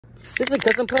This is a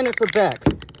custom planet for Beck.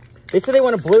 They said they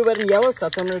want a blue, red, and yellow, so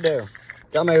that's what I'm gonna do.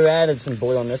 Got my red and some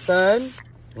blue on this side.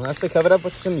 And lastly, cover it up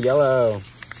with some yellow. I'm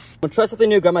gonna try something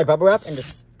new. Got my bubble wrap and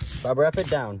just bubble wrap it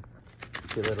down.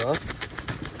 Get it off.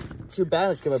 Too bad.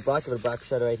 Let's give it a black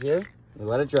shadow right here. And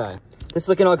let it dry. This is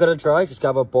looking all good to dry. Just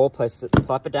grab a bowl, place it,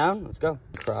 plop it down. Let's go.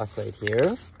 Cross right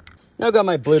here. Now I got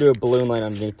my blue to a balloon line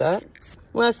underneath that.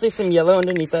 Lastly, some yellow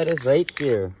underneath that is right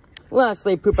here.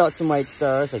 Lastly, poop out some white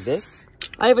stars like this.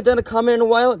 I haven't done a comment in a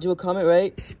while. Do a comment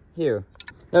right here.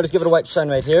 Now just give it a white shine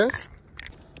right here.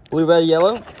 Blue, red,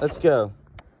 yellow. Let's go.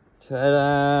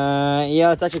 Ta-da!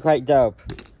 Yeah, it's actually quite dope.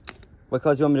 What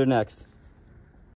colors do you want me to do next?